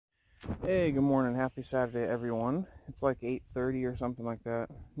Hey, good morning. Happy Saturday, everyone. It's like 8:30 or something like that.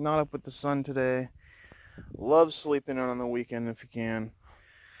 Not up with the sun today. Love sleeping in on the weekend if you can.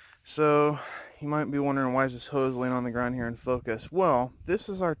 So, you might be wondering, why is this hose laying on the ground here in focus? Well, this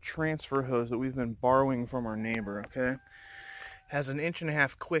is our transfer hose that we've been borrowing from our neighbor, okay? Has an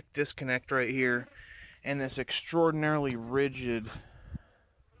 1.5-inch quick disconnect right here, and this extraordinarily rigid,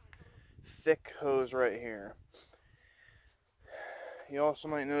 thick hose right here. You also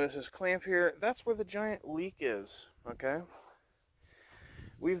might notice this clamp here. That's where the giant leak is, okay?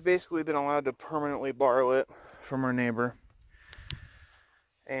 We've basically been allowed to permanently borrow it from our neighbor.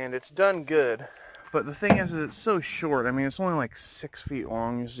 And it's done good. But the thing is, it's so short. I mean, it's only like 6 feet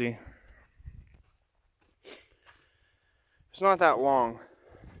long, you see. It's not that long.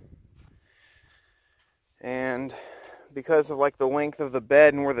 And because of like the length of the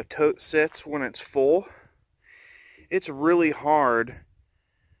bed and where the tote sits when it's full, it's really hard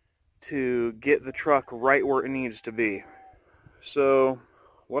to get the truck right where it needs to be. So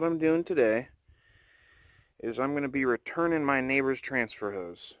what I'm doing today is I'm going to be returning my neighbor's transfer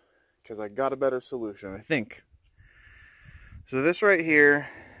hose because I got a better solution, I think. So this right here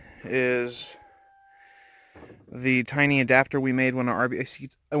is the tiny adapter we made when our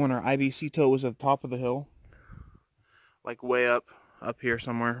IBC tote was at the top of the hill, like way up here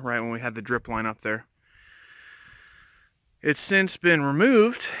somewhere, right when we had the drip line up there. It's since been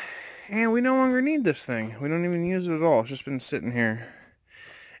removed, and we no longer need this thing. We don't even use it at all. It's just been sitting here.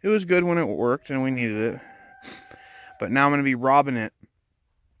 It was good when it worked and we needed it, but now I'm going to be robbing it.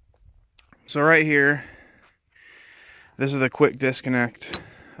 So right here, this is the quick disconnect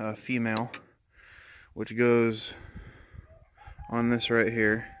female, which goes on this right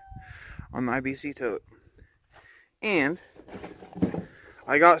here, on the IBC tote. And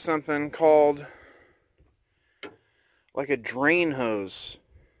I got something called like a drain hose.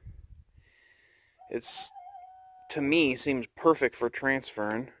 It's, to me, seems perfect for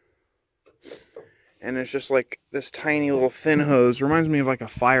transferring. And it's just like this tiny little thin hose. Reminds me of like a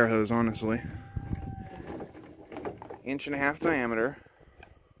fire hose, honestly. 1.5-inch diameter.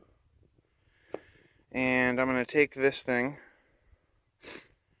 And I'm going to take this thing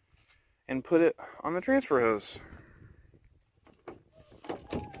and put it on the transfer hose.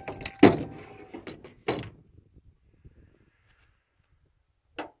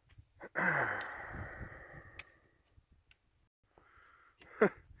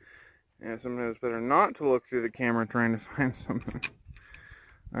 Yeah, sometimes it's better not to look through the camera trying to find something.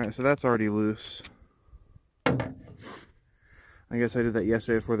 Alright, so that's already loose. I guess I did that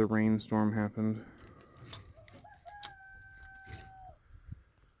yesterday before the rainstorm happened.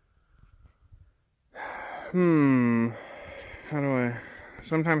 How do I...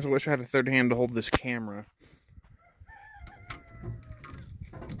 Sometimes I wish I had a third hand to hold this camera.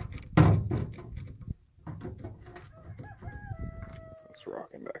 It's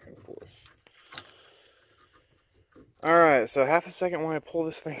rocking back and forth. Alright, so half a second while I pull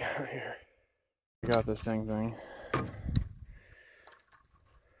this thing out here. I got this dang thing.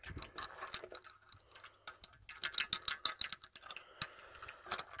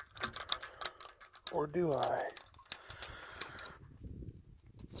 Or do I?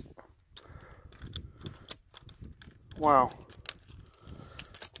 Wow.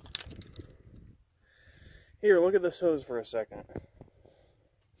 Here, look at this hose for a second.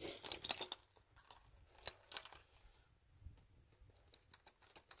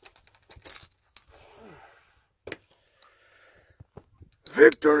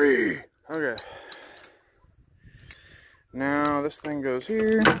 Victory! Okay. Now this thing goes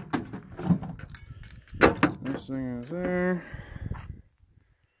here. This thing goes there.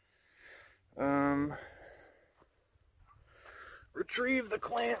 Retrieve the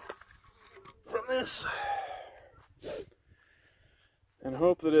clamp from this and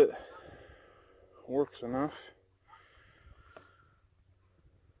hope that it works enough.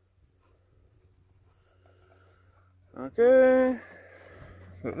 Okay,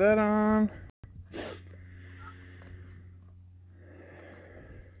 put that on.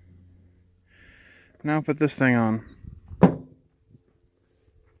 Now put this thing on.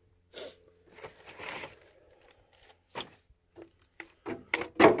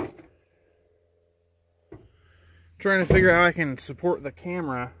 Trying to figure out how I can support the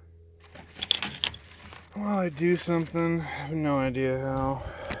camera while I do something. I have no idea how.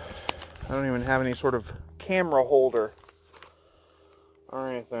 I don't even have any sort of camera holder or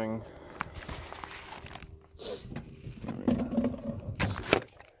anything.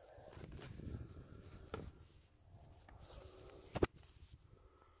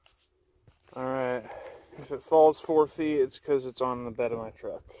 Alright, if it falls 4 feet, it's because it's on the bed of my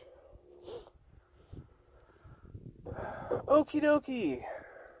truck. Okie dokie.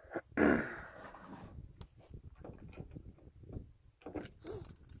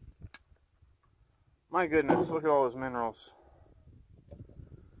 My goodness, look at all those minerals.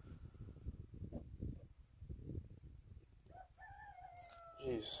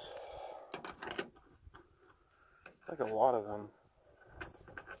 Jeez. Like a lot of them.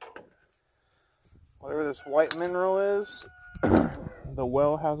 Whatever this white mineral is, the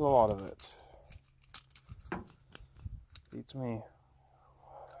well has a lot of it. Beats me.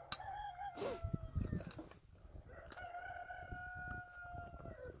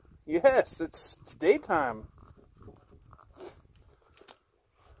 Yes, it's daytime.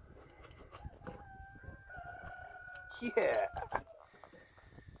 Yeah.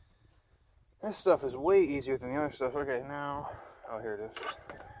 This stuff is way easier than the other stuff. Okay, now... Oh, here it is.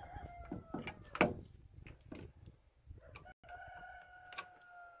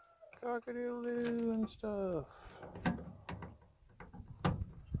 Cock-a-doodle-doo and stuff.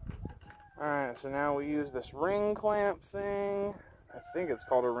 Alright, so now we use this ring clamp thing. I think it's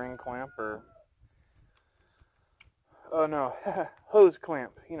called a ring clamp, or... Oh no, hose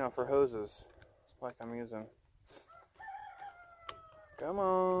clamp, you know, for hoses, like I'm using. Come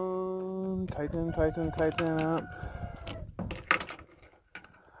on, tighten, tighten, tighten up.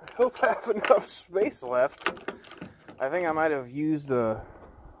 I hope I have enough space left. I think I might have used the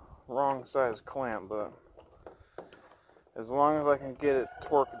wrong size clamp, but as long as I can get it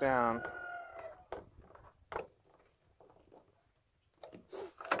torqued down.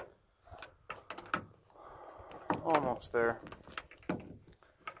 Almost there.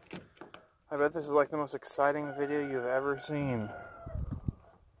 I bet this is like the most exciting video you've ever seen.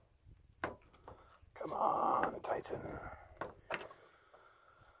 Come on, tighten.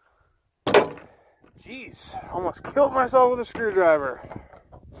 Jeez, almost killed myself with a screwdriver.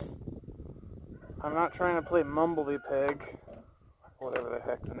 I'm not trying to play Mumbledy Peg, whatever the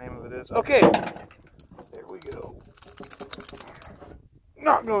heck the name of it is. Okay, there we go.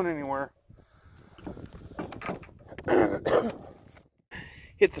 Not going anywhere.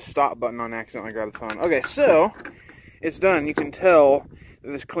 Hit the stop button on accident. I grabbed the phone. Okay, so it's done. You can tell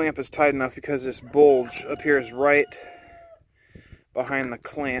that this clamp is tight enough because this bulge appears right behind the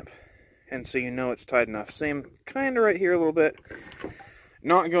clamp, and so you know it's tight enough. Same kind of right here a little bit.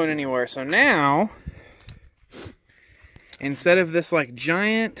 Not going anywhere. So now, instead of this like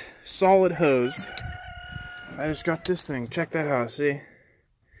giant solid hose, I just got this thing. Check that out. See?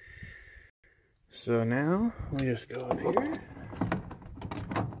 So now we just go up here.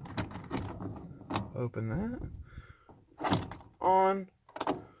 Open that. On.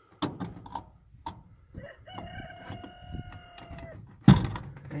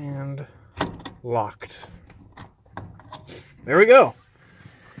 And locked. There we go.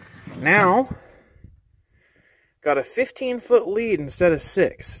 Now, got a 15-foot lead instead of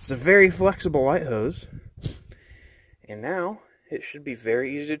 6. It's a very flexible light hose. And now, it should be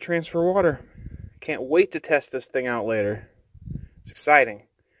very easy to transfer water. Can't wait to test this thing out later. It's exciting.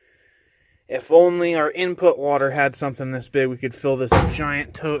 If only our input water had something this big, we could fill this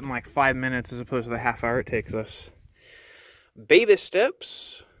giant tote in like 5 minutes as opposed to the half hour it takes us. Baby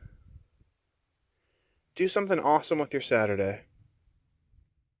steps. Do something awesome with your Saturday.